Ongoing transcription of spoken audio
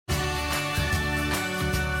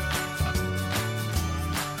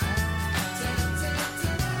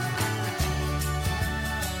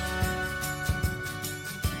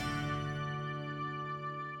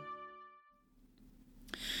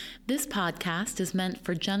This podcast is meant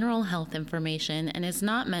for general health information and is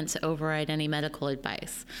not meant to override any medical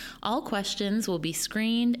advice. All questions will be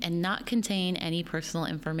screened and not contain any personal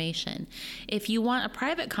information. If you want a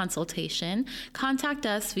private consultation, contact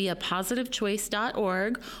us via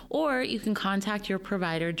positivechoice.org, or you can contact your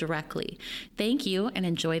provider directly. Thank you and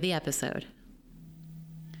enjoy the episode.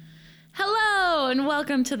 Hello and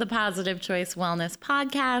welcome to the Positive Choice Wellness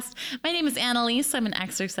Podcast. My name is Annalise. I'm an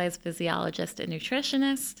exercise physiologist and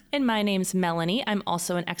nutritionist. And my name's Melanie. I'm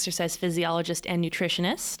also an exercise physiologist and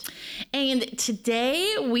nutritionist. And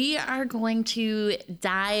today we are going to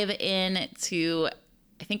dive into,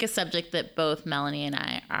 I think, a subject that both Melanie and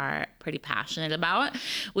I are pretty passionate about,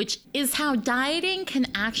 which is how dieting can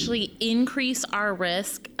actually increase our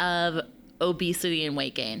risk of obesity and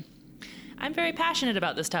weight gain. I'm very passionate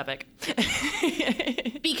about this topic.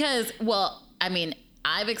 Because,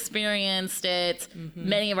 I've experienced it. Mm-hmm.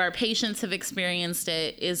 Many of our patients have experienced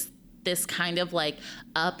it. Is this kind of like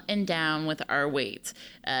up and down with our weight,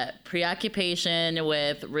 preoccupation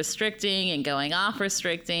with restricting and going off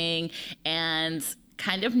restricting, and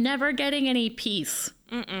kind of never getting any peace.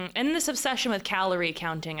 And this obsession with calorie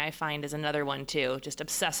counting, I find, is another one too. Just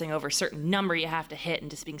obsessing over a certain number you have to hit and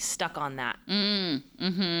just being stuck on that.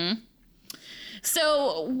 Mm-hmm.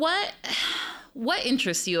 So what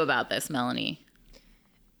interests you about this, Melanie?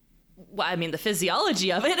 Well, the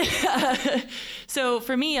physiology of it. So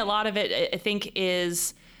for me, a lot of it, I think,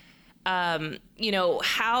 is, what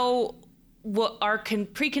our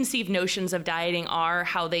preconceived notions of dieting are,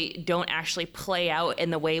 how they don't actually play out in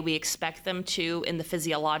the way we expect them to in the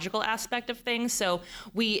physiological aspect of things. So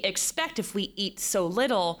we expect if we eat so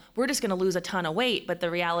little, we're just going to lose a ton of weight. But the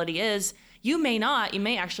reality is, you may not. You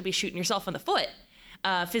may actually be shooting yourself in the foot.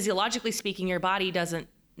 Physiologically speaking, your body doesn't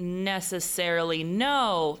necessarily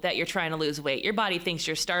know that you're trying to lose weight. Your body thinks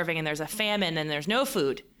you're starving and there's a famine and there's no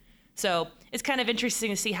food. So it's kind of interesting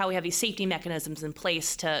to see how we have these safety mechanisms in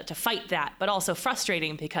place to fight that, but also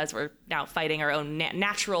frustrating because we're now fighting our own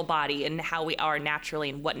natural body and how we are naturally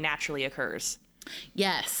and what naturally occurs.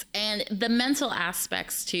 Yes, and the mental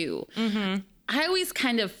aspects too. Mm-hmm. I always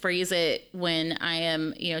kind of phrase it when I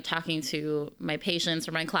am, talking to my patients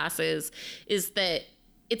or my classes, is that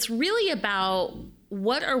it's really about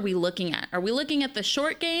what are we looking at? Are we looking at the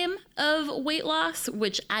short game of weight loss,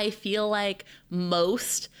 which I feel like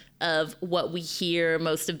most of what we hear,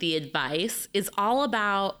 most of the advice is all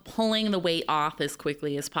about pulling the weight off as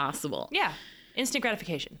quickly as possible. Yeah, instant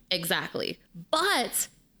gratification. Exactly. But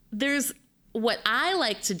there's what I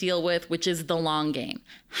like to deal with, which is the long game.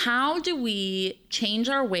 How do we change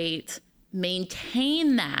our weight,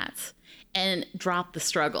 maintain that, and drop the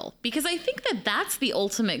struggle? Because I think that that's the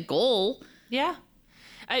ultimate goal. Yeah.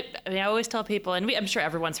 I always tell people, and I'm sure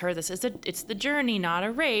everyone's heard this, it's the journey, not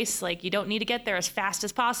a race. Like, you don't need to get there as fast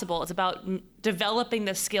as possible. It's about developing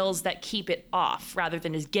the skills that keep it off rather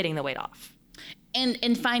than just getting the weight off.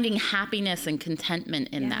 And finding happiness and contentment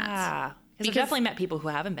in that. Yeah. Because I've definitely met people who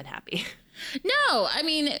haven't been happy. No,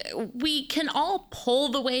 we can all pull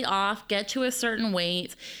the weight off, get to a certain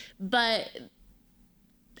weight, but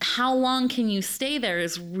how long can you stay there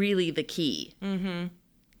is really the key. Mm-hmm.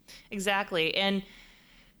 Exactly. And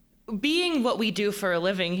being what we do for a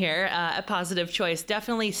living here at Positive Choice,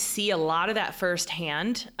 definitely see a lot of that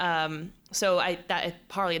firsthand. So that is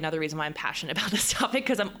probably another reason why I'm passionate about this topic,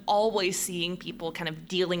 because I'm always seeing people kind of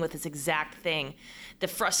dealing with this exact thing. The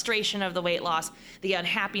frustration of the weight loss, the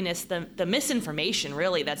unhappiness, the misinformation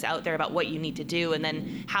really that's out there about what you need to do, and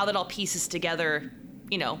then how that all pieces together,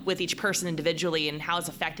 with each person individually and how it's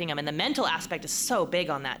affecting them. And the mental aspect is so big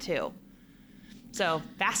on that too. So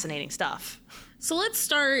fascinating stuff. So let's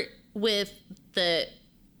start with the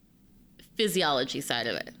physiology side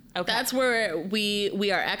of it. Okay. That's where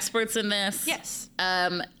we are experts in this. Yes.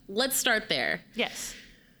 Let's start there. Yes.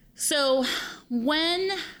 So when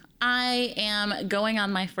I am going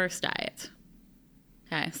on my first diet,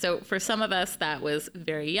 okay, so for some of us that was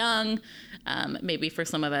very young, maybe for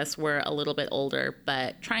some of us we're a little bit older,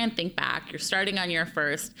 but try and think back. You're starting on your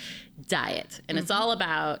first diet, and it's all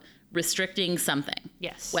about restricting something.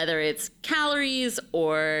 Yes. Whether it's calories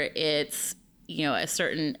or it's, a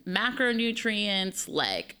certain macronutrients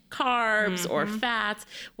like carbs or fats,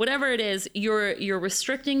 whatever it is, you're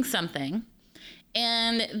restricting something.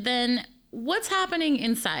 And then what's happening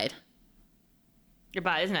inside? Your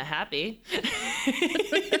body's not happy.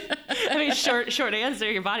 Short answer,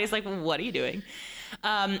 your body's like, well, what are you doing?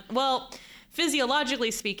 Well,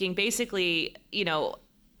 physiologically speaking, basically,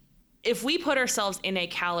 if we put ourselves in a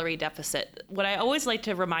calorie deficit, what I always like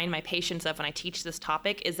to remind my patients of when I teach this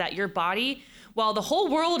topic is that your body, while the whole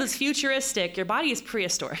world is futuristic, your body is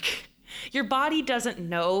prehistoric. Your body doesn't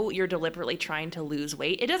know you're deliberately trying to lose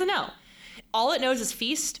weight. It doesn't know. All it knows is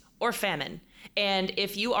feast or famine. And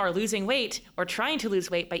if you are losing weight or trying to lose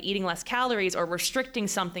weight by eating less calories or restricting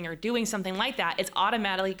something or doing something like that, it's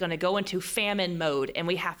automatically going to go into famine mode, and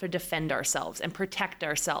we have to defend ourselves and protect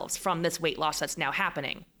ourselves from this weight loss that's now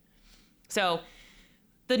happening. So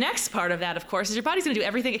the next part of that, of course, is your body's going to do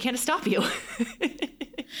everything it can to stop you.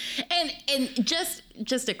 And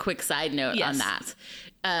just a quick side note on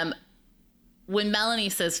that. When Melanie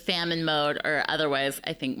says famine mode, or otherwise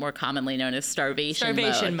I think more commonly known as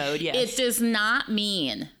starvation mode, yes. It does not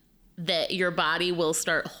mean that your body will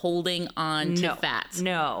start holding on to fat.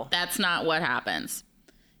 No. That's not what happens.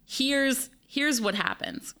 Here's what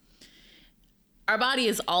happens. Our body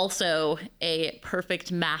is also a perfect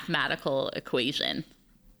mathematical equation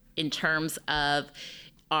in terms of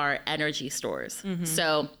our energy stores. Mm-hmm.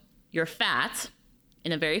 So your fat,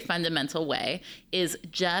 in a very fundamental way, is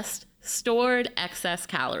just stored excess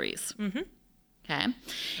calories. Mm-hmm. Okay.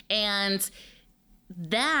 And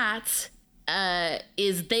that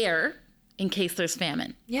is there in case there's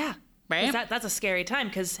famine. Yeah. Right? That's a scary time,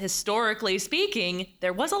 because historically speaking,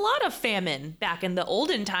 there was a lot of famine back in the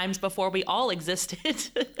olden times before we all existed.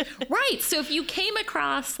 Right. So if you came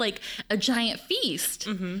across like a giant feast,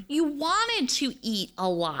 you wanted to eat a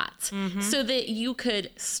lot so that you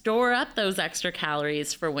could store up those extra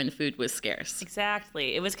calories for when food was scarce.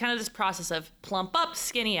 Exactly. It was kind of this process of plump up,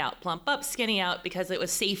 skinny out, because it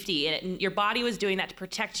was safety. And your body was doing that to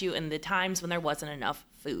protect you in the times when there wasn't enough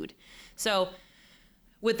food. So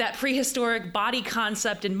with that prehistoric body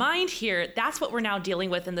concept in mind here, that's what we're now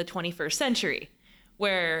dealing with in the 21st century,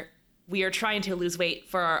 where we are trying to lose weight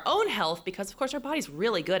for our own health because, of course, our body's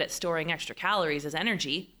really good at storing extra calories as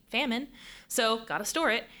energy, famine, so gotta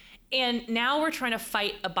store it. And now we're trying to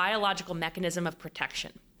fight a biological mechanism of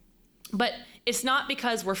protection. But it's not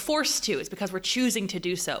because we're forced to, it's because we're choosing to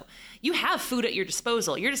do so. You have food at your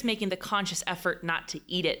disposal. You're just making the conscious effort not to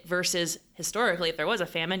eat it, versus historically, if there was a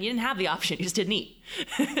famine, you didn't have the option, you just didn't eat.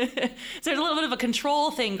 So there's a little bit of a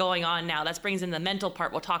control thing going on now. That brings in the mental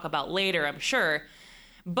part we'll talk about later, I'm sure.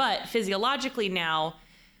 But physiologically now,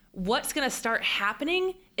 what's going to start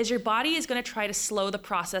happening is your body is going to try to slow the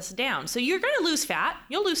process down. So you're going to lose fat.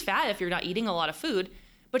 You'll lose fat if you're not eating a lot of food,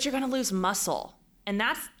 but you're going to lose muscle. And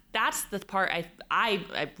that's the part I'm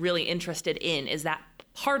really interested in, is that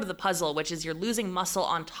part of the puzzle, which is you're losing muscle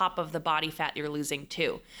on top of the body fat you're losing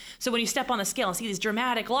too. So when you step on the scale and see these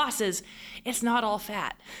dramatic losses, it's not all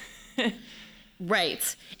fat.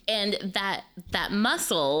 Right. And that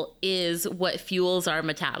muscle is what fuels our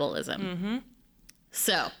metabolism. Mm-hmm.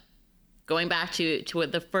 So going back to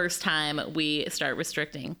the first time we start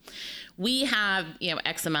restricting, we have,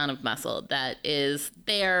 X amount of muscle that is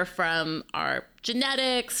there from our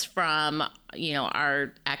genetics, from,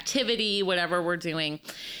 our activity, whatever we're doing.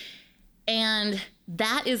 And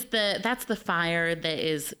that's the fire that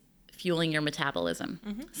is fueling your metabolism.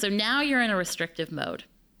 Mm-hmm. So now you're in a restrictive mode.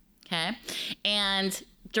 Okay. And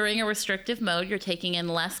during a restrictive mode, you're taking in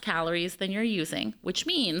less calories than you're using, which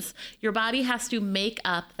means your body has to make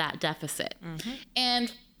up that deficit. Mm-hmm.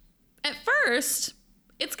 And at first,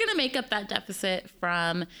 it's going to make up that deficit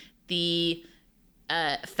from the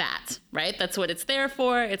fat, right? That's what it's there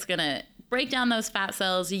for. It's going to break down those fat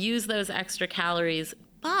cells, use those extra calories.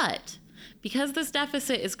 But because this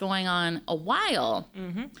deficit is going on a while,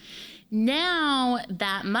 now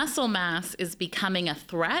that muscle mass is becoming a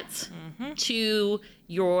threat to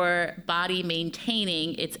your body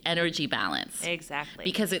maintaining its energy balance. Exactly.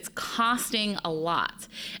 Because it's costing a lot.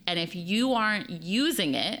 And if you aren't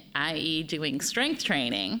using it, i.e. doing strength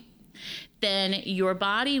training, then your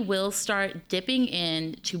body will start dipping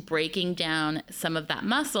in to breaking down some of that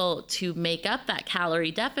muscle to make up that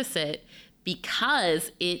calorie deficit,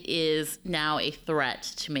 because it is now a threat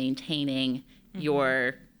to maintaining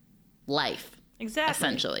your life. Exactly.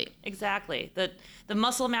 Essentially. Exactly. The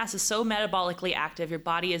muscle mass is so metabolically active, your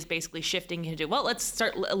body is basically shifting into, well, let's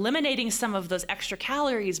start eliminating some of those extra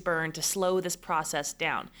calories burned to slow this process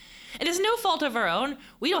down. And it's no fault of our own.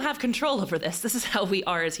 We don't have control over this. This is how we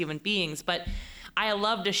are as human beings. But I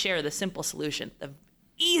love to share the simple solution. The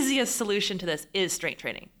easiest solution to this is strength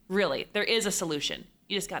training. Really, there is a solution.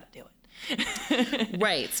 You just got to do it.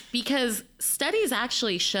 Right. Because studies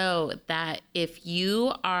actually show that if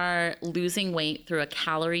you are losing weight through a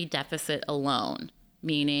calorie deficit alone,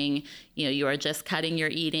 meaning, you are just cutting your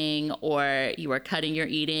eating, or you are cutting your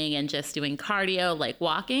eating and just doing cardio like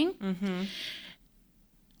walking,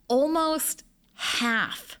 almost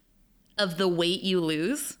half of the weight you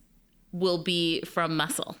lose will be from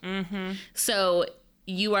muscle. So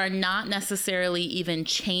you are not necessarily even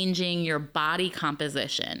changing your body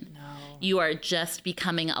composition. No. You are just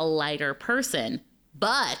becoming a lighter person.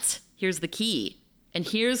 But here's the key. And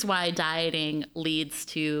here's why dieting leads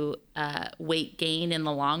to weight gain in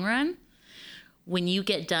the long run. When you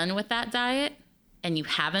get done with that diet and you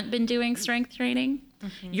haven't been doing strength training,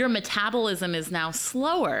 your metabolism is now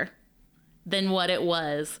slower than what it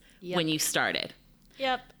was when you started.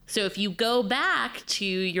 Yep. So if you go back to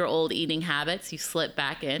your old eating habits, you slip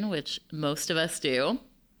back in, which most of us do,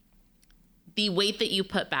 the weight that you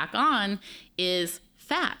put back on is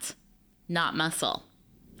fat, not muscle.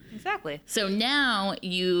 Exactly. So now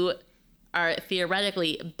you are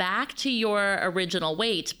theoretically back to your original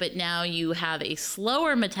weight, but now you have a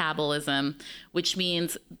slower metabolism, which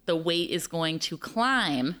means the weight is going to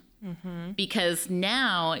climb because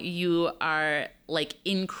now you are like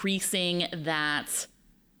increasing that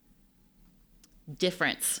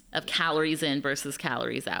difference of calories in versus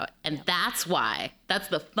calories out. And that's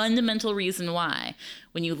the fundamental reason why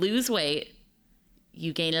when you lose weight,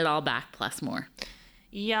 you gain it all back plus more.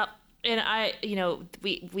 Yep. And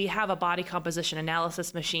we have a body composition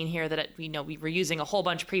analysis machine here that, we were using a whole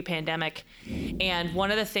bunch pre-pandemic. And one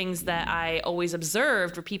of the things that I always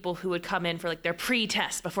observed were people who would come in for like their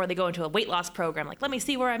pre-test before they go into a weight loss program. Like, let me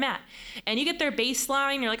see where I'm at. And you get their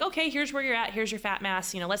baseline. You're like, okay, here's where you're at. Here's your fat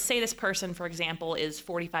mass. Let's say this person, for example, is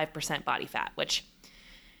 45% body fat, which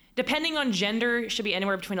depending on gender should be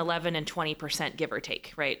anywhere between 11 and 20%, give or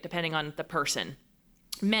take, right? Depending on the person.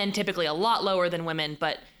 Men typically a lot lower than women,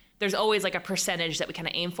 but there's always like a percentage that we kind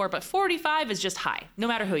of aim for, but 45 is just high, no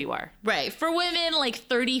matter who you are. Right. For women, like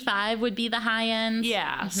 35 would be the high end.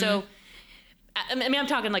 Yeah. So, I mean, I'm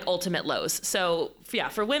talking like ultimate lows. So yeah,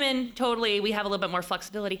 for women, totally, we have a little bit more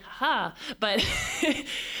flexibility. But,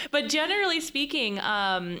 but generally speaking,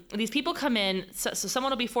 these people come in, so someone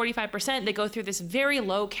will be 45%, they go through this very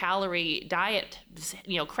low calorie diet,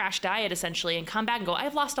 crash diet essentially, and come back and go,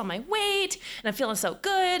 I've lost all my weight and I'm feeling so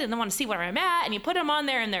good and I want to see where I'm at. And you put them on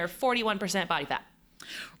there and they're 41% body fat.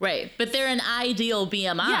 Right, but they're an ideal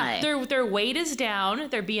BMI. Yeah, their weight is down,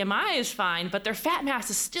 their BMI is fine, but their fat mass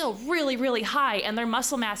is still really, really high, and their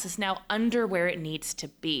muscle mass is now under where it needs to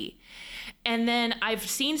be. And then I've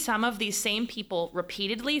seen some of these same people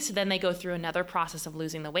repeatedly, so then they go through another process of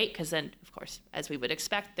losing the weight, because then, of course, as we would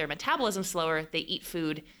expect, their metabolism's slower, they eat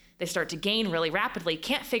food, they start to gain really rapidly,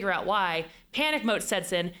 can't figure out why, panic mode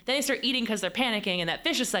sets in, then they start eating because they're panicking, and that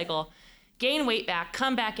vicious cycle. Gain weight back,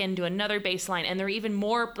 come back into another baseline, and they're even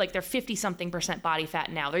more, like they're 50-something% body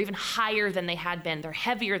fat now. They're even higher than they had been. They're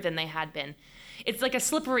heavier than they had been. It's like a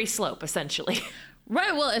slippery slope, essentially.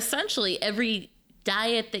 Right. Well, essentially, every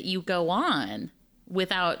diet that you go on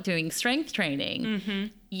without doing strength training,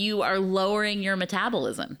 you are lowering your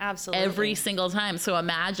metabolism. Absolutely. Every single time. So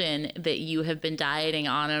imagine that you have been dieting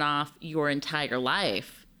on and off your entire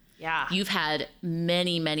life. Yeah. You've had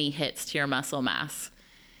many, many hits to your muscle mass.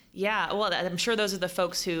 Yeah, well, I'm sure those are the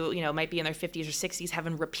folks who, might be in their 50s or 60s,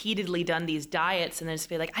 having repeatedly done these diets and then just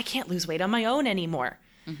be like, I can't lose weight on my own anymore.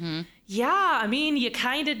 Yeah, I mean, you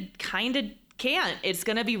kind of can't. It's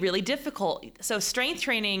going to be really difficult. So strength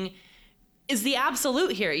training is the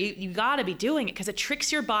absolute here. You got to be doing it because it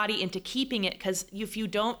tricks your body into keeping it, because if you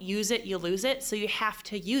don't use it, you lose it. So you have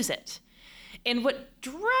to use it. And what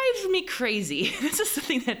drives me crazy, this is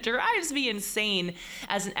something that drives me insane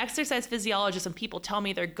as an exercise physiologist, when people tell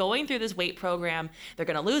me they're going through this weight program, they're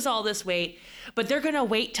going to lose all this weight, but they're going to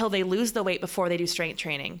wait till they lose the weight before they do strength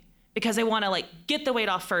training because they want to like get the weight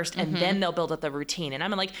off first and then they'll build up the routine. And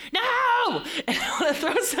I'm like, no! And I want to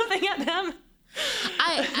throw something at them.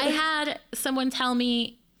 I had someone tell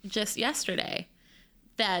me just yesterday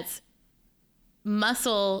that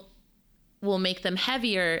muscle will make them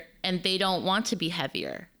heavier and they don't want to be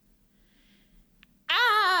heavier.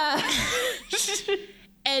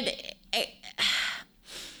 And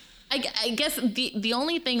I guess the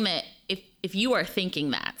only thing that, if you are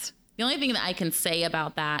thinking that, the only thing that I can say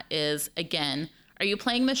about that is, again, are you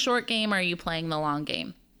playing the short game or are you playing the long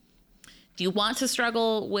game? Do you want to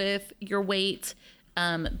struggle with your weight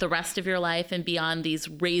the rest of your life and beyond these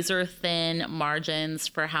razor thin margins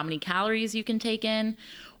for how many calories you can take in?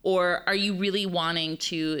 Or are you really wanting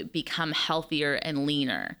to become healthier and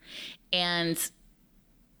leaner? And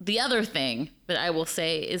the other thing that I will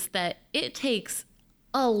say is that it takes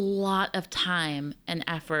a lot of time and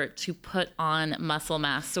effort to put on muscle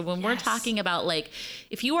mass. So when we're talking about, like,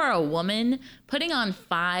 if you are a woman, putting on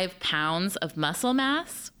 5 pounds of muscle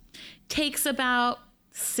mass takes about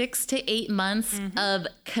 6 to 8 months of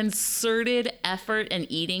concerted effort and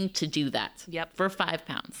eating to do that. Yep. For 5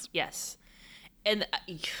 pounds. Yes. And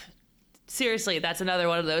Seriously, that's another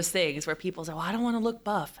one of those things where people say, well, I don't want to look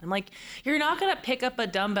buff. I'm like, you're not going to pick up a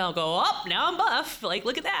dumbbell and go, oh, now I'm buff. Like,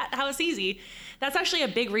 look at that, how it's easy. That's actually a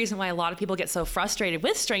big reason why a lot of people get so frustrated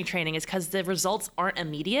with strength training, is because the results aren't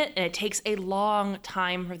immediate, and it takes a long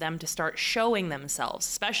time for them to start showing themselves,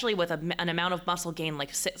 especially with an amount of muscle gain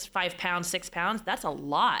like 5 pounds, 6 pounds. That's a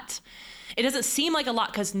lot. It doesn't seem like a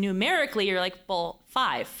lot because numerically you're like, well,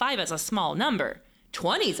 5 is a small number.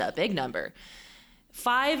 20 is a big number.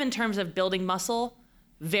 5 in terms of building muscle,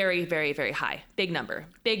 very, very, very high. Big number.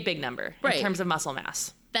 Big number in terms of muscle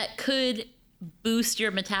mass. That could boost your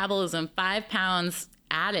metabolism. 5 pounds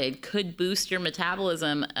added could boost your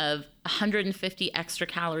metabolism of 150 extra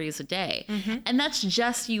calories a day. Mm-hmm. And that's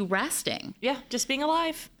just you resting. Yeah, just being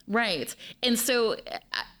alive. Right. And so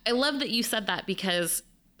I love that you said that, because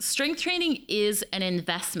strength training is an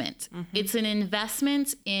investment. Mm-hmm. It's an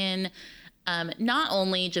investment in not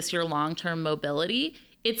only just your long-term mobility,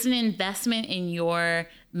 it's an investment in your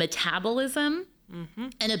metabolism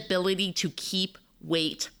and ability to keep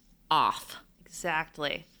weight off.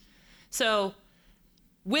 Exactly. So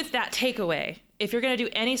with that takeaway, if you're going to do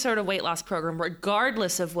any sort of weight loss program,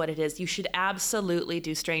 regardless of what it is, you should absolutely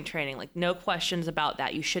do strength training. Like, no questions about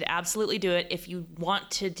that. You should absolutely do it if you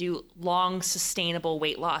want to do long, sustainable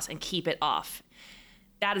weight loss and keep it off.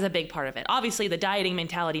 That is a big part of it. Obviously, the dieting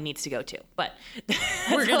mentality needs to go too, but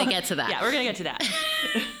we're going to get to that. Yeah, we're going to get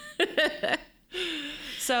to that.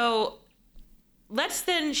 So let's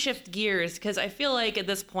then shift gears, because I feel like at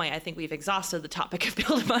this point, I think we've exhausted the topic of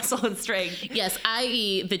building muscle and strength. Yes,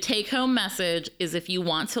 i.e. the take-home message is, if you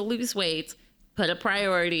want to lose weight, put a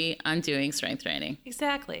priority on doing strength training.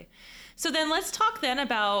 Exactly. So then let's talk then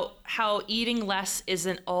about how eating less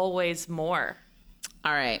isn't always more.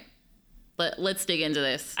 All right. Let's dig into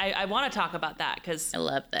this. I want to talk about that because I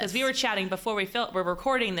love this. Because we were chatting before we're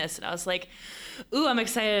recording this, and I was like, "Ooh, I'm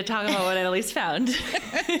excited to talk about what Annalise found."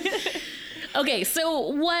 Okay, so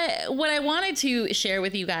what I wanted to share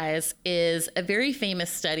with you guys is a very famous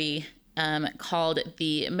study called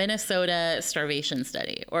the Minnesota Starvation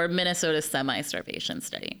Study, or Minnesota Semi-Starvation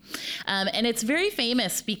Study, and it's very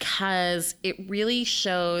famous because it really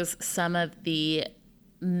shows some of the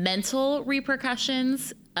mental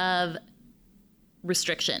repercussions of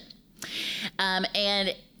restriction.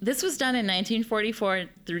 And this was done in 1944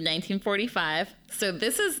 through 1945. So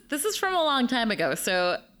this is from a long time ago.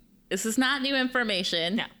 So this is not new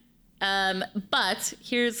information. No. But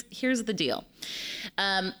here's the deal.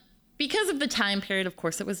 Because of the time period, of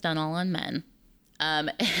course, it was done all on men.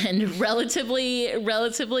 And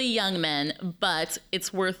relatively young men, but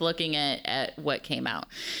it's worth looking at what came out.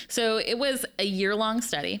 So it was a year-long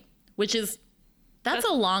study, which is That's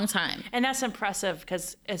a long time. And that's impressive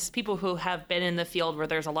because as people who have been in the field where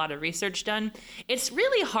there's a lot of research done, it's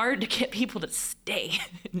really hard to get people to stay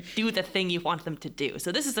and do the thing you want them to do.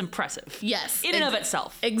 So this is impressive. Yes. In and of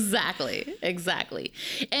itself. Exactly.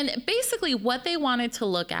 And basically what they wanted to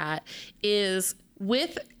look at is,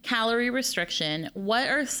 with calorie restriction, what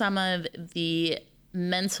are some of the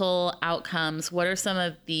mental outcomes? What are some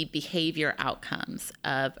of the behavior outcomes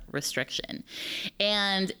of restriction?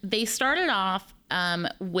 And they started off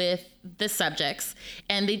with the subjects,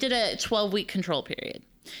 and they did a 12-week control period.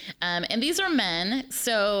 And these are men,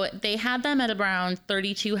 so they had them at around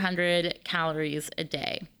 3,200 calories a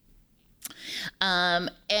day.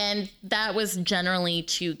 And that was generally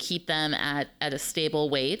to keep them at a stable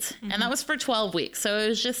weight. Mm-hmm. And that was for 12 weeks. So it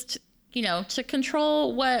was just, to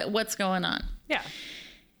control what's going on. Yeah.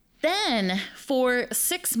 Then for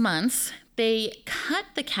 6 months, they cut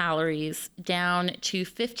the calories down to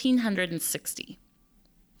 1,560.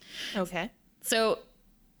 Okay. So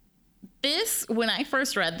when I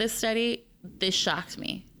first read this study, this shocked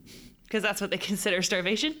me. Because that's what they consider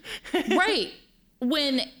starvation? Right.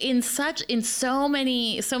 When in so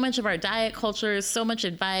much of our diet culture, so much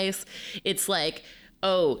advice, it's like,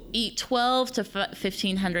 eat 12 to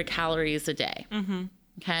 1,500 calories a day. Mm-hmm.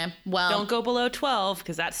 Okay. Well, don't go below 12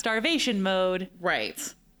 because that's starvation mode.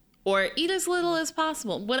 Right. Or eat as little as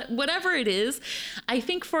possible. Whatever it is, I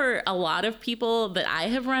think for a lot of people that I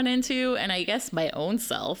have run into, and I guess my own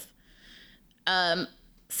self,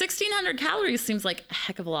 1,600 calories seems like a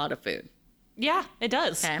heck of a lot of food. Yeah, it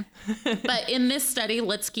does. Okay. But in this study,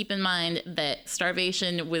 let's keep in mind that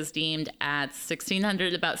starvation was deemed at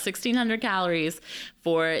about 1,600 calories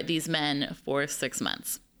for these men for 6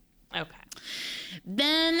 months. Okay.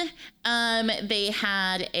 Then they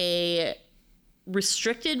had a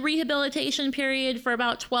restricted rehabilitation period for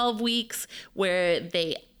about 12 weeks where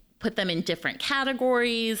they put them in different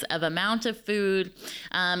categories of amount of food.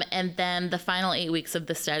 And then the final 8 weeks of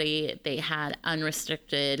the study, they had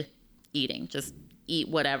unrestricted eating, just eat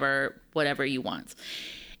whatever you want.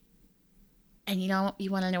 And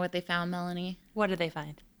you want to know what they found, Melanie? What did they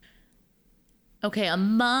find? Okay,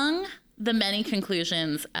 among the many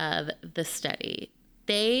conclusions of the study,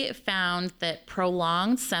 they found that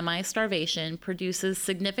prolonged semi-starvation produces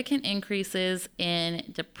significant increases in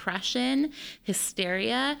depression,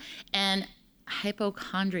 hysteria, and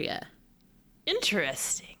hypochondria.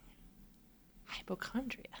 Interesting.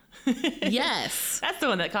 Hypochondria. Yes. That's the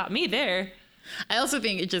one that caught me there. I also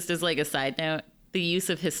think, just as like a side note, the use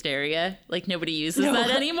of hysteria, like nobody uses that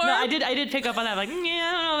anymore. No, I did pick up on that. Like, yeah,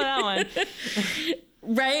 I don't know about that one.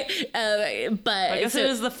 Right? But I guess it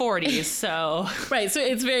was the 40s, so. Right, so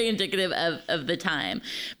it's very indicative of the time.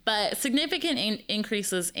 But significant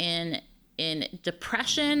increases in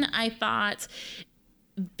depression, I thought,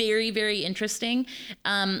 very, very interesting.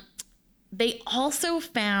 They also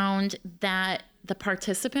found that the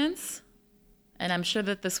participants, and I'm sure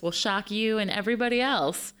that this will shock you and everybody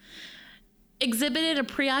else, exhibited a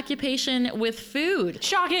preoccupation with food.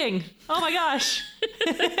 Shocking. Oh my gosh.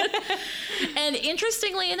 And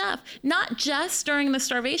interestingly enough, not just during the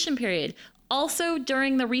starvation period, also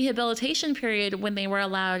during the rehabilitation period when they were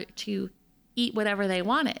allowed to eat whatever they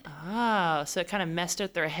wanted. Oh, so it kind of messed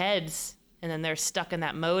with their heads. And then they're stuck in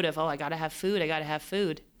that mode of, I gotta have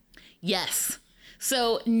food. Yes.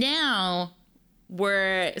 So now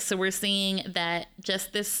we're seeing that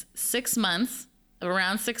just this 6 months of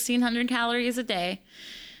around 1,600 calories a day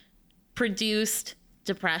produced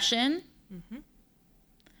depression,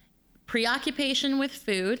 preoccupation with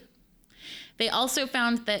food. They also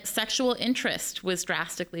found that sexual interest was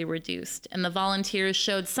drastically reduced, and the volunteers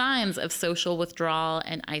showed signs of social withdrawal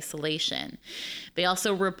and isolation. They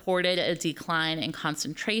also reported a decline in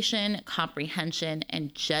concentration, comprehension,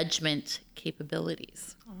 and judgment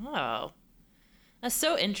capabilities. Oh, that's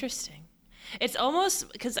so interesting. It's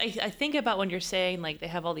almost, because I think about when you're saying like they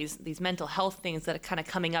have all these mental health things that are kind of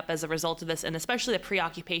coming up as a result of this, and especially the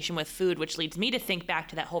preoccupation with food, which leads me to think back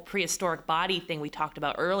to that whole prehistoric body thing we talked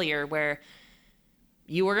about earlier, where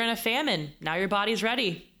you were in a famine. Now your body's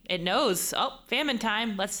ready. It knows, famine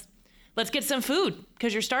time. Let's get some food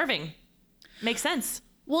because you're starving. Makes sense.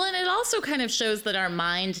 Well, and it also kind of shows that our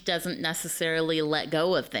mind doesn't necessarily let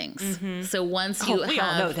go of things. So once you we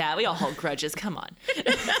all know that. We all hold grudges. Come on.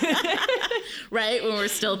 Right? When we're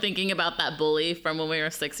still thinking about that bully from when we were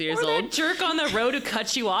 6 years or old. That jerk on the road who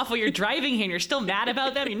cuts you off while you're driving here and you're still mad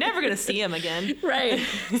about them. You're never going to see him again. Right.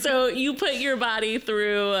 So you put your body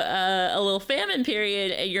through a little famine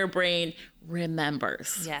period and your brain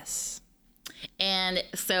remembers. Yes. And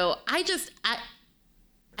so I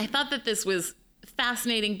thought that this was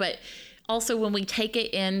fascinating, but also when we take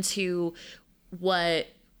it into what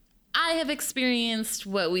I have experienced,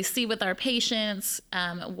 what we see with our patients,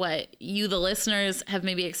 what you, the listeners, have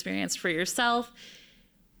maybe experienced for yourself,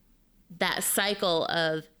 that cycle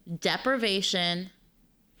of deprivation,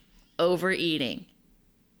 overeating,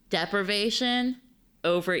 deprivation,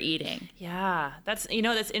 overeating. Yeah, that's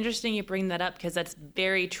interesting you bring that up, because that's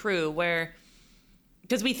very true,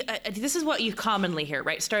 because this is what you commonly hear,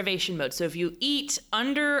 right? Starvation mode. So if you eat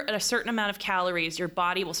under a certain amount of calories, your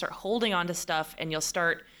body will start holding on to stuff and you'll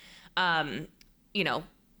start, not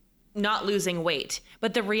losing weight.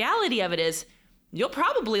 But the reality of it is you'll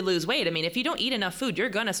probably lose weight. I mean, if you don't eat enough food, you're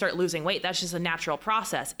going to start losing weight. That's just a natural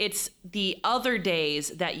process. It's the other days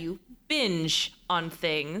that you binge on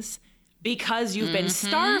things because you've been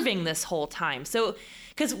starving this whole time. So,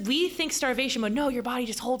 because we think starvation mode, no, your body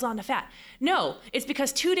just holds on to fat. No, it's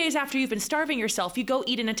because 2 days after you've been starving yourself, you go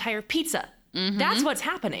eat an entire pizza. That's what's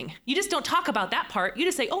happening. You just don't talk about that part. You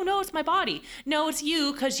just say, oh, no, it's my body. No, it's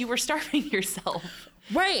you because you were starving yourself.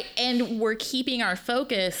 Right. And we're keeping our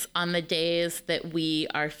focus on the days that we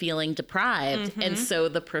are feeling deprived. And so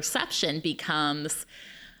the perception becomes,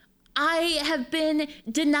 I have been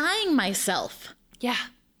denying myself. Yeah.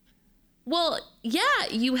 Well, yeah,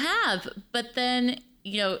 you have. But then,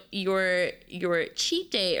 your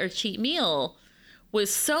cheat day or cheat meal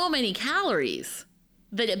was so many calories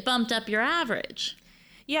that it bumped up your average.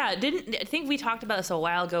 Yeah, I think we talked about this a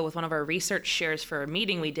while ago with one of our research shares for a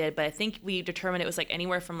meeting we did, but I think we determined it was like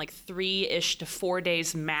anywhere from like 3-ish to 4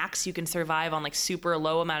 days max you can survive on like super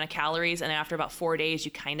low amount of calories, and after about 4 days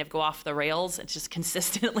you kind of go off the rails. It's just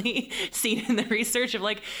consistently seen in the research of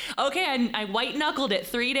like, okay, I white knuckled it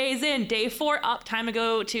 3 days in, day 4 up, time to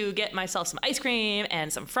go to get myself some ice cream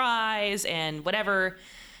and some fries and whatever,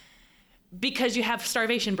 because you have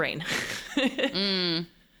starvation brain.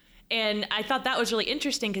 And I thought that was really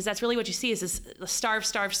interesting, because that's really what you see is this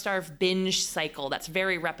starve binge cycle that's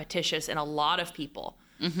very repetitious in a lot of people.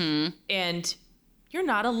 And you're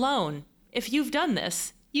not alone. If you've done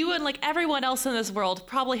this, You and like everyone else in this world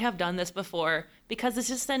probably have done this before because it's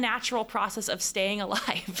just a natural process of staying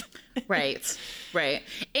alive. Right.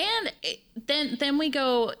 And then we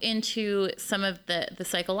go into some of the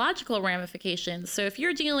psychological ramifications. So if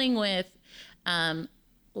you're dealing with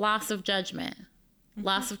loss of judgment,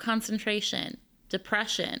 loss of concentration,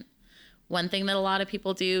 depression, one thing that a lot of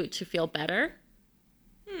people do to feel better,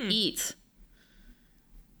 eat.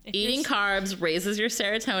 Eating carbs raises your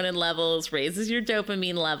serotonin levels, raises your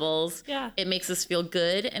dopamine levels. Yeah. It makes us feel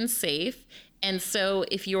good and safe. And so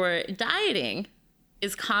if your dieting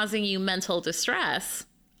is causing you mental distress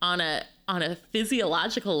on a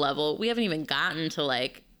physiological level, we haven't even gotten to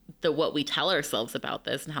like what we tell ourselves about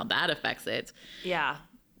this and how that affects it. Yeah.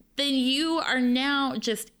 Then you are now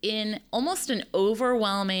just in almost an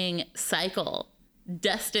overwhelming cycle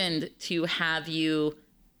destined to have you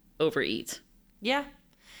overeat. Yeah.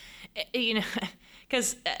 You know,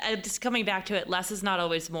 because just coming back to it, less is not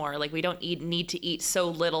always more. Like we don't need to eat so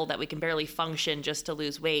little that we can barely function just to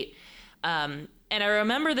lose weight. And I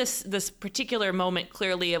remember this particular moment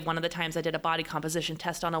clearly of one of the times I did a body composition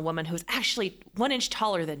test on a woman who was actually 1 inch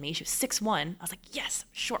taller than me. She was 6'1". I was like, yes,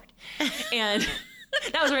 I'm short. And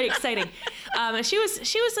that was very exciting. She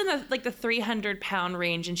was in the 300-pound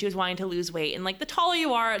range, and she was wanting to lose weight. And like the taller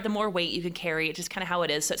you are, the more weight you can carry. It's just kind of how it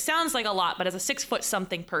is. So it sounds like a lot, but as a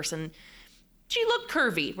 6-foot-something person, she looked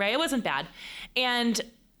curvy, right? It wasn't bad. And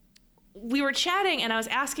we were chatting, and I was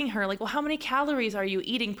asking her, like, well, how many calories are you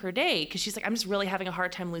eating per day? Because she's like, I'm just really having a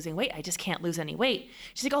hard time losing weight. I just can't lose any weight.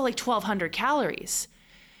 She's like, oh, like 1,200 calories.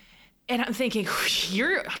 And I'm thinking,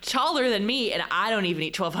 you're taller than me, and I don't even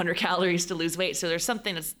eat 1,200 calories to lose weight. So there's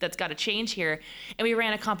something that's got to change here. And we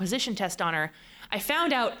ran a composition test on her. I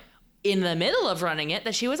found out in the middle of running it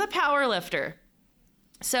that she was a power lifter.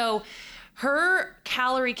 So her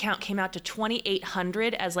calorie count came out to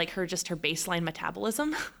 2,800 as like her baseline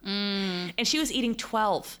metabolism. And she was eating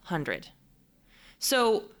 1,200.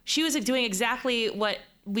 So she was doing exactly what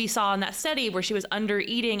we saw in that study where she was under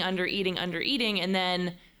eating, and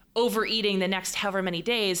then overeating the next however many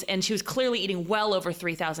days, and she was clearly eating well over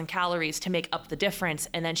 3,000 calories to make up the difference,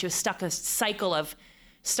 and then she was stuck in a cycle of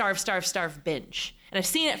starve, binge. And I've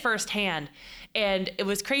seen it firsthand, and it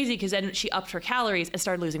was crazy because then she upped her calories and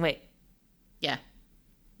started losing weight. Yeah.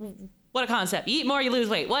 What a concept. You eat more, you lose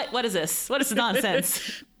weight. What is this? What is this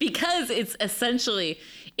nonsense? Because it's essentially,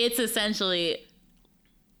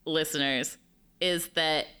 listeners, is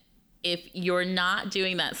that if you're not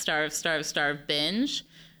doing that starve binge,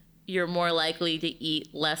 you're more likely to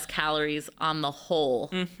eat less calories on the whole.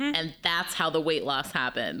 And that's how the weight loss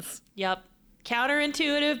happens. Yep.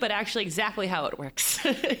 Counterintuitive, but actually exactly how it works.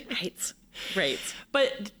 Right.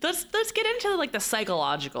 But let's get into like the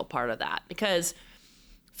psychological part of that, because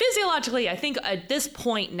physiologically, I think at this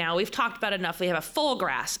point now we've talked about it enough. We have a full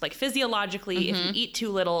grasp. Like physiologically, if you eat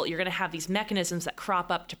too little, you're going to have these mechanisms that crop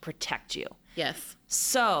up to protect you. Yes.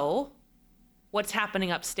 So what's happening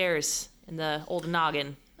upstairs in the old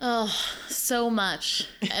noggin? Oh, so much.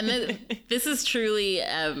 And this is truly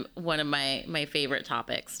one of my favorite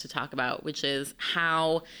topics to talk about, which is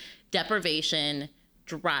how deprivation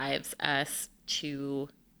drives us to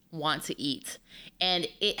want to eat. And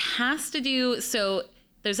it has to do, so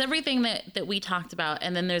there's everything that we talked about,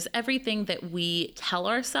 and then there's everything that we tell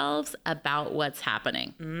ourselves about what's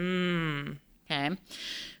happening. Okay.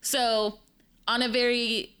 So on a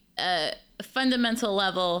very fundamental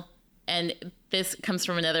level, and this comes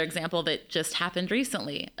from another example that just happened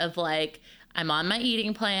recently of like, I'm on my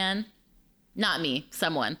eating plan, not me,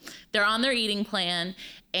 someone. They're on their eating plan,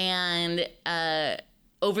 and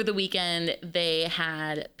over the weekend they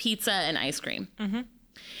had pizza and ice cream.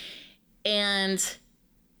 And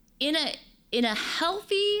in a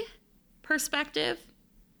healthy perspective,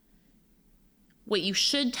 what you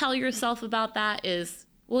should tell yourself about that is,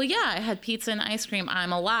 well, yeah, I had pizza and ice cream.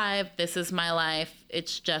 I'm alive. This is my life.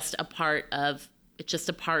 It's just a part of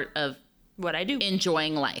What I do.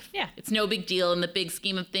 Enjoying life. Yeah. It's no big deal in the big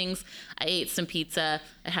scheme of things. I ate some pizza.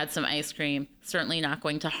 I had some ice cream. Certainly not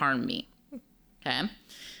going to harm me. Okay.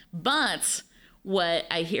 But what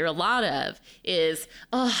I hear a lot of is,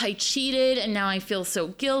 oh, I cheated and now I feel so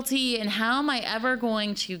guilty. And how am I ever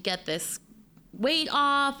going to get this weight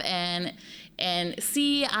off? And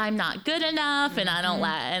see, I'm not good enough, and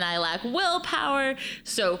I lack willpower.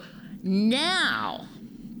 So now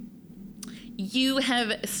you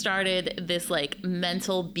have started this like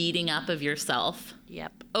mental beating up of yourself.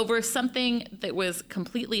 Yep. Over something that was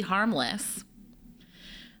completely harmless.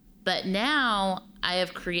 But now I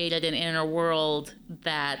have created an inner world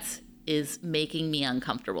that is making me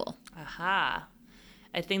uncomfortable. Aha.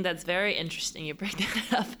 I think that's very interesting you bring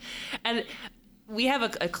that up. And we have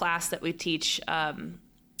a class that we teach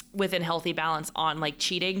within Healthy Balance on like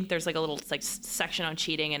cheating. There's like a little like section on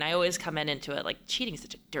cheating, and I always come into it like cheating is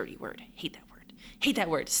such a dirty word. I hate that word. Hate that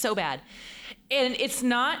word so bad. And it's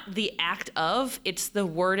not the act of, it's the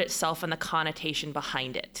word itself and the connotation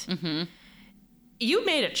behind it. Mm-hmm. You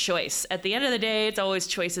made a choice. At the end of the day, it's always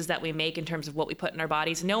choices that we make in terms of what we put in our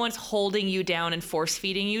bodies. No one's holding you down and force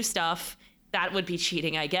feeding you stuff. That would be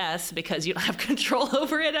cheating, I guess, because you don't have control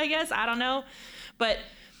over it, I guess. I don't know. But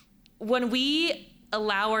when we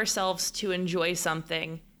allow ourselves to enjoy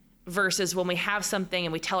something versus when we have something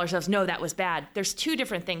and we tell ourselves, no, that was bad, there's two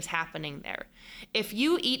different things happening there. If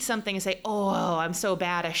you eat something and say, oh, I'm so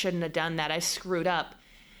bad, I shouldn't have done that, I screwed up,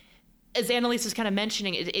 as Annalise was kind of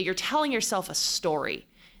mentioning, you're telling yourself a story.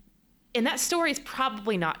 And that story is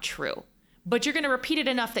probably not true, but you're going to repeat it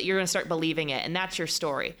enough that you're going to start believing it, and that's your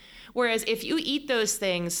story. Whereas if you eat those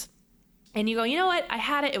things and you go, you know what, I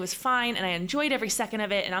had it, it was fine, and I enjoyed every second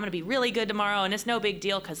of it, and I'm going to be really good tomorrow, and it's no big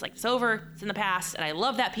deal because like it's over, it's in the past, and I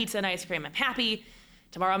love that pizza and ice cream, I'm happy.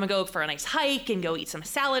 Tomorrow I'm going to go for a nice hike and go eat some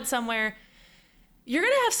salad somewhere. You're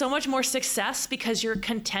going to have so much more success because you're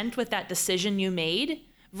content with that decision you made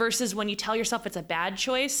versus when you tell yourself it's a bad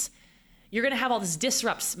choice, you're going to have all this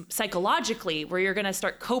disrupts psychologically where you're going to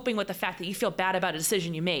start coping with the fact that you feel bad about a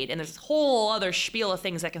decision you made. And there's this whole other spiel of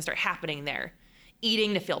things that can start happening there.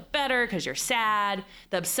 Eating to feel better because you're sad,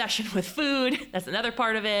 the obsession with food, that's another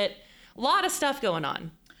part of it. A lot of stuff going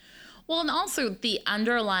on. Well, and also the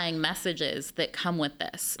underlying messages that come with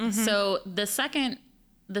this. Mm-hmm. So the second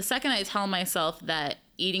I tell myself that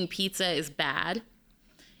eating pizza is bad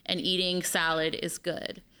and eating salad is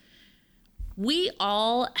good, we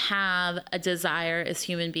all have a desire as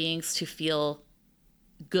human beings to feel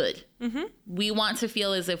good. Mm-hmm. We want to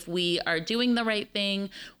feel as if we are doing the right thing,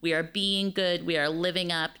 we are being good, we are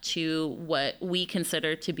living up to what we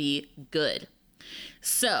consider to be good.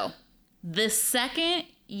 So the second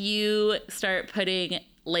you start putting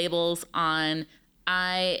labels on,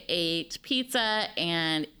 I ate pizza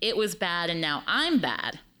and it was bad and now I'm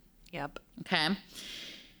bad. Yep. Okay.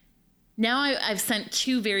 Now I've sent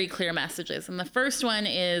two very clear messages. And the first one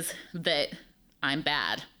is that I'm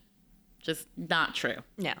bad. Just not true.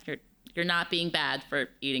 Yeah. You're not being bad for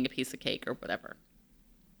eating a piece of cake or whatever.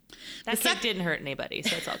 That cake didn't hurt anybody,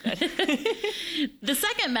 so it's all good. The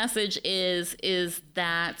second message is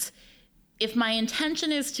that if my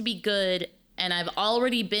intention is to be good and I've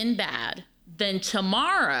already been bad, then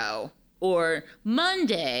tomorrow or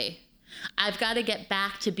Monday, I've got to get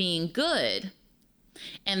back to being good.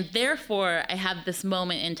 And therefore, I have this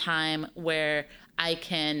moment in time where I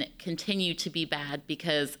can continue to be bad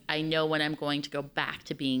because I know when I'm going to go back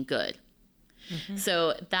to being good. Mm-hmm.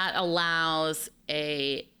 So that allows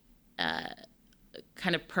a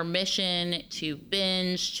kind of permission to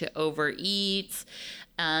binge, to overeat,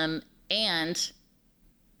 and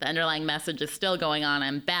the underlying message is still going on,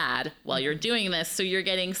 I'm bad, while you're doing this. So you're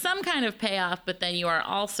getting some kind of payoff, but then you are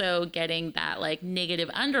also getting that like negative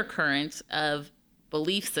undercurrent of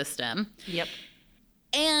belief system. Yep.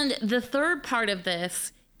 And the third part of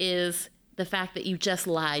this is the fact that you just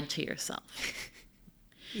lied to yourself.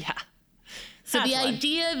 Yeah. So the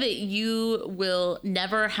idea that you will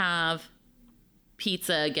never have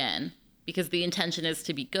pizza again because the intention is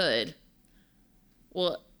to be good.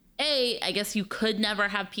 Well, I guess you could never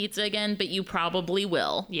have pizza again, but you probably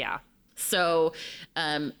will. Yeah. So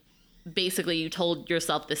basically you told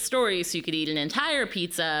yourself this story so you could eat an entire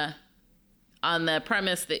pizza on the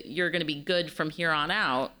premise that you're going to be good from here on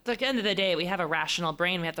out. At the end of the day, we have a rational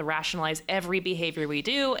brain. We have to rationalize every behavior we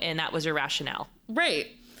do, and that was your rationale. Right.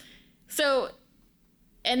 So,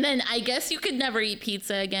 and then I guess you could never eat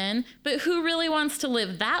pizza again, but who really wants to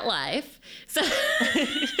live that life? So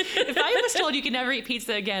if I was told you could never eat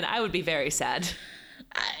pizza again, I would be very sad.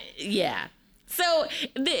 Yeah. So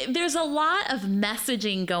there's a lot of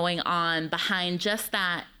messaging going on behind just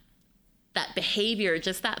that behavior,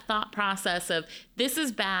 just that thought process of this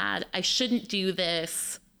is bad, I shouldn't do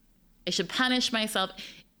this, I should punish myself.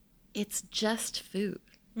 It's just food.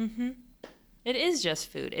 Mm-hmm. It is just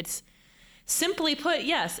food. It's simply put,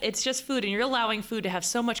 yes, it's just food, and you're allowing food to have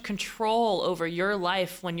so much control over your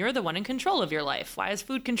life when you're the one in control of your life. Why is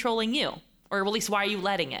food controlling you? Or at least why are you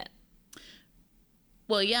letting it?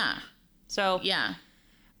 Well, yeah. So, yeah.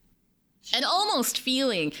 And almost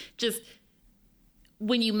feeling just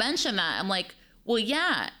when you mention that, I'm like, well,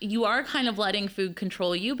 yeah, you are kind of letting food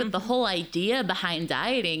control you, but the whole idea behind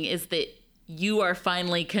dieting is that you are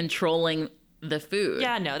finally controlling the food.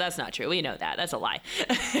 Yeah, no, that's not true. We know that. That's a lie.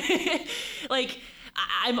 Like,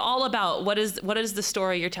 I'm all about what is the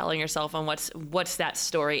story you're telling yourself, and what's that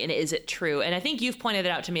story, and is it true? And I think you've pointed it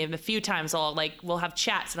out to me a few times. We'll have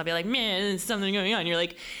chats and I'll be like, man, there's something going on. You're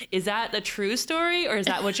like, is that the true story, or is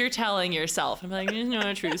that what you're telling yourself? I'm like, it's not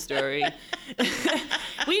a true story.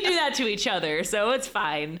 We do that to each other, so it's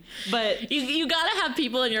fine. But you gotta have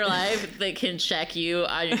people in your life that can check you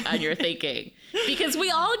on your thinking. Because we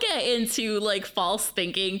all get into like false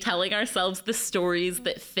thinking, telling ourselves the stories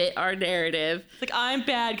that fit our narrative. Like, I'm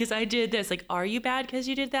bad because I did this. Like, are you bad because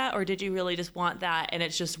you did that? Or did you really just want that and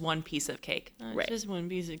it's just one piece of cake? It's right. Just one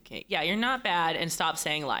piece of cake. Yeah, you're not bad, and stop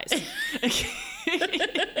saying lies.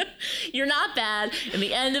 You're not bad. In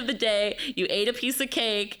the end of the day, you ate a piece of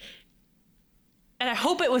cake. And I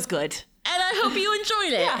hope it was good. And I hope you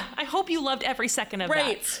enjoyed it. Yeah, I hope you loved every second of that.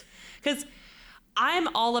 Right. Because I'm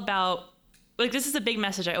all about, like, this is a big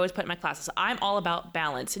message I always put in my classes. I'm all about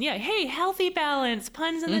balance. And yeah, hey, healthy balance,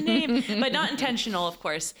 puns in the name, but not intentional, of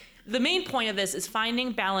course. The main point of this is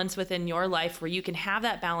finding balance within your life where you can have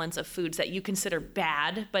that balance of foods that you consider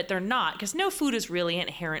bad, but they're not, because no food is really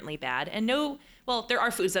inherently bad. And there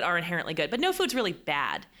are foods that are inherently good, but no food's really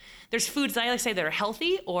bad. There's foods that I like to say that are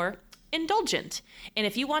healthy or indulgent. And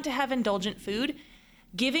if you want to have indulgent food,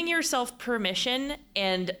 giving yourself permission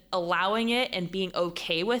and allowing it and being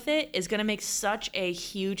okay with it is going to make such a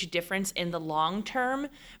huge difference in the long term,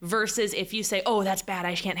 versus if you say, oh, that's bad,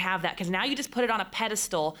 I can't have that. Because now you just put it on a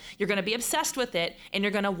pedestal, you're going to be obsessed with it, and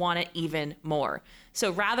you're going to want it even more.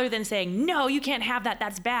 So rather than saying, no, you can't have that,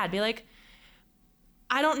 that's bad, be like,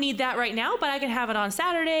 I don't need that right now, but I can have it on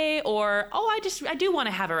Saturday, or, oh, I do want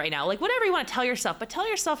to have it right now. Like, whatever you want to tell yourself, but tell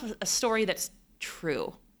yourself a story that's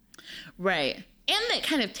true. Right. And that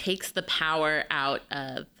kind of takes the power out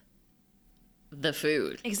of the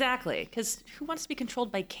food. Exactly. Because who wants to be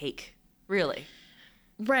controlled by cake? Really?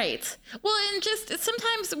 Right. Well, and just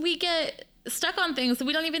sometimes we get stuck on things that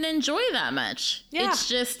we don't even enjoy that much. Yeah. It's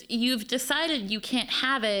just you've decided you can't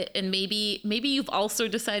have it, and maybe you've also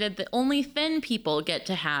decided that only thin people get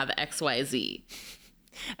to have XYZ.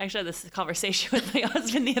 I actually had this conversation with my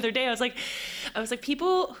husband the other day. I was like,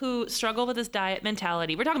 people who struggle with this diet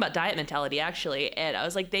mentality, we're talking about diet mentality actually, and I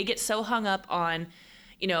was like, they get so hung up on,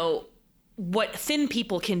 what thin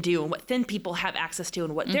people can do and what thin people have access to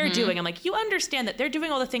and what they're doing. I'm like, you understand that they're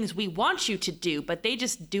doing all the things we want you to do, but they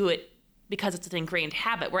just do it because it's an ingrained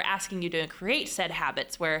habit. We're asking you to create said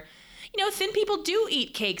habits where, thin people do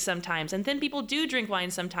eat cake sometimes, and thin people do drink wine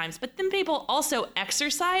sometimes, but thin people also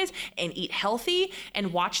exercise and eat healthy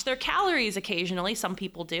and watch their calories occasionally. Some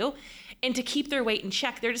people do. And to keep their weight in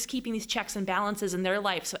check, they're just keeping these checks and balances in their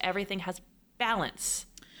life so everything has balance.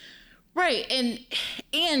 Right.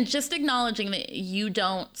 And just acknowledging that you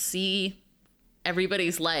don't see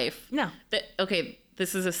everybody's life. No. Okay,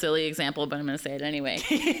 this is a silly example, but I'm going to say it anyway.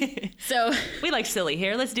 So we like silly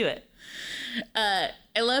here. Let's do it.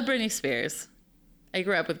 I love Britney Spears. I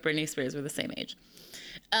grew up with Britney Spears. We're the same age.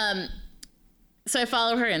 So I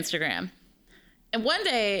follow her Instagram. And one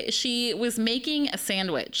day she was making a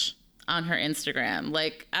sandwich on her Instagram,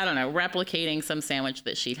 like, I don't know, replicating some sandwich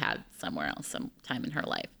that she'd had somewhere else sometime in her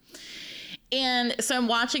life. And so I'm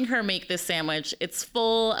watching her make this sandwich. It's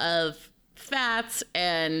full of fats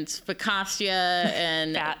and focaccia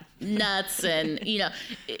and nuts and,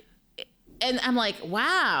 and I'm like,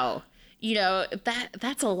 wow,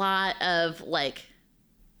 that's a lot of like,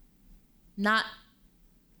 not,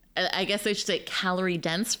 I guess I should say calorie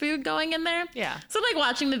dense food going in there. Yeah. So I'm like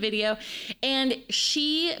watching the video, and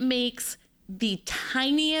she makes the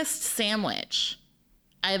tiniest sandwich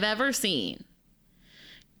I've ever seen,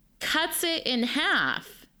 cuts it in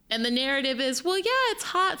half. And the narrative is, well, yeah, it's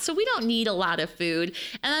hot, so we don't need a lot of food.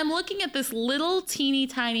 And I'm looking at this little teeny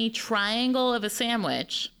tiny triangle of a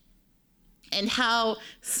sandwich and how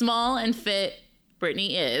small and fit Britney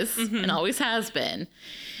is and always has been.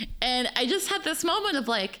 And I just had this moment of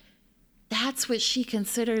like, that's what she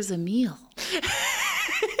considers a meal.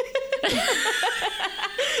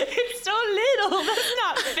 It's so little. That's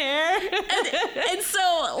not fair. and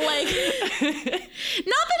so like,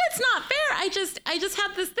 not that it's not fair. I just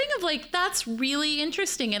have this thing of like, that's really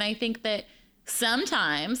interesting. And I think that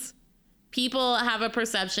sometimes people have a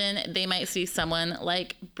perception, they might see someone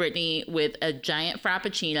like Britney with a giant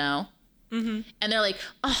Frappuccino, and they're like,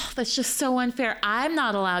 oh, that's just so unfair. I'm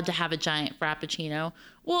not allowed to have a giant Frappuccino.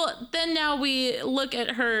 Well, then now we look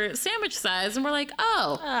at her sandwich size and we're like,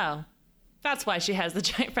 oh. That's why she has the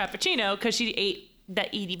giant Frappuccino, because she ate that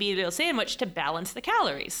itty-bitty little sandwich to balance the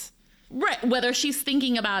calories. Right, whether she's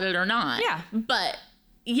thinking about it or not. Yeah. But,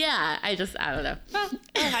 yeah, I don't know. Well,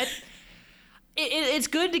 It's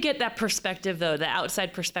good to get that perspective, though, the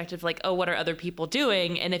outside perspective, like, oh, what are other people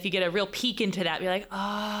doing? And if you get a real peek into that, you're like,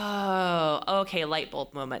 oh, okay, light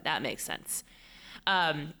bulb moment. That makes sense.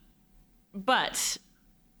 But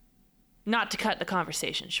not to cut the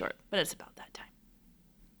conversation short, but it's about that time.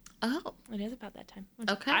 Oh, It is about that time.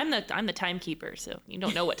 okay. I'm the timekeeper, so you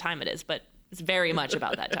don't know what time it is, but it's very much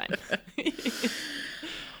about that time.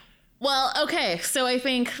 Well, okay. So I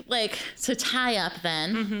think, like, to tie up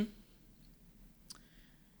then,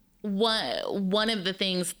 one of the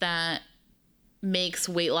things that makes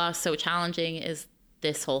weight loss so challenging is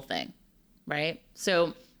this whole thing, right?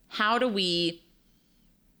 So how do we,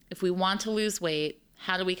 if we want to lose weight,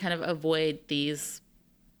 how do we kind of avoid these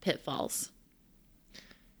pitfalls?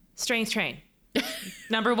 Strength train.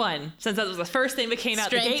 Number one, since that was the first thing we came out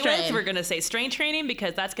the Strength gate with, train. we're going to say strength training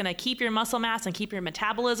because that's going to keep your muscle mass and keep your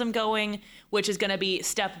metabolism going, which is going to be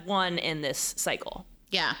step one in this cycle.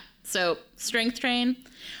 Yeah. So strength train.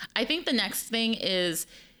 I think the next thing is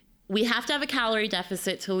we have to have a calorie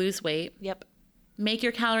deficit to lose weight. Yep. Make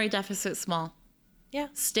your calorie deficit small. Yeah.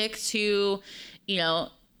 Stick to,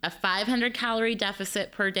 a 500 calorie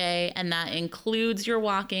deficit per day, and that includes your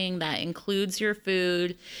walking, that includes your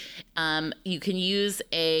food. You can use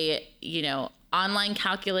a, online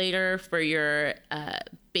calculator for your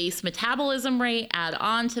base metabolism rate, add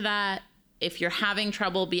on to that. If you're having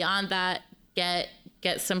trouble beyond that, get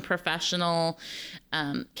some professional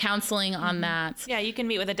counseling on that. Yeah, you can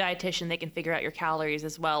meet with a dietitian. They can figure out your calories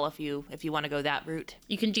as well if you want to go that route.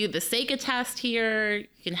 You can do the Seika test here.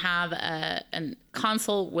 You can have a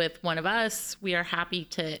consult with one of us. We are happy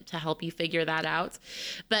to help you figure that out.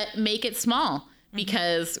 But make it small,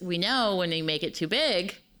 because we know when you make it too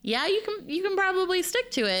big, yeah, you can probably stick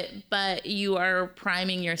to it, but you are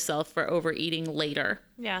priming yourself for overeating later.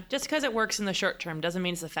 Yeah, just because it works in the short term doesn't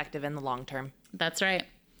mean it's effective in the long term. That's right.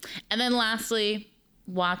 And then lastly,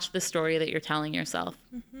 watch the story that you're telling yourself.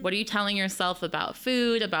 What are you telling yourself about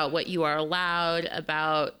food, about what you are allowed,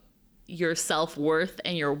 about your self-worth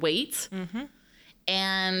and your weight?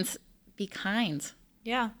 And be kind.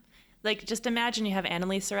 Yeah. Like, just imagine you have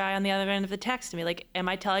Annalise or I on the other end of the text and be like, am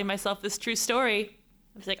I telling myself this true story?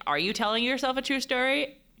 I was like, are you telling yourself a true story?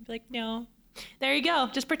 I'd be like, no. There you go.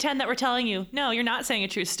 Just pretend that we're telling you. No, you're not saying a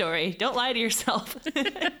true story. Don't lie to yourself.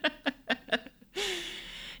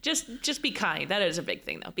 Just be kind. That is a big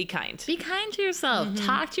thing, though. Be kind. Be kind to yourself.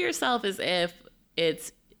 Talk to yourself as if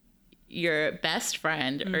it's your best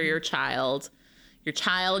friend or your child. Your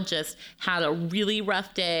child just had a really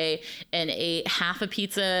rough day and ate half a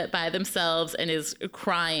pizza by themselves and is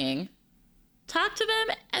crying. Talk to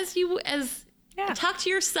them talk to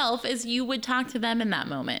yourself as you would talk to them in that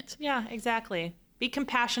moment. Yeah, exactly. Be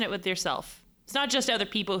compassionate with yourself. It's not just other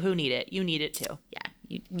people who need it. You need it too.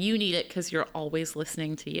 Yeah, you need it because you're always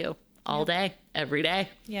listening to you all day, every day.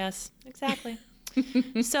 Yes, exactly.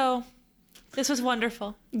 So this was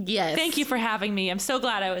wonderful. Yes. Thank you for having me. I'm so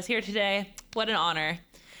glad I was here today. What an honor.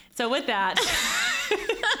 So with that...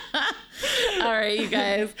 All right, you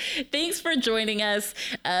guys. Thanks for joining us.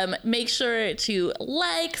 Make sure to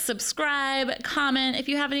like, subscribe, comment. If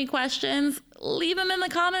you have any questions, leave them in the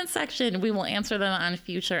comment section. We will answer them on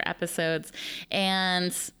future episodes.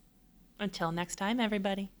 And until next time,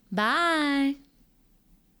 everybody. bye.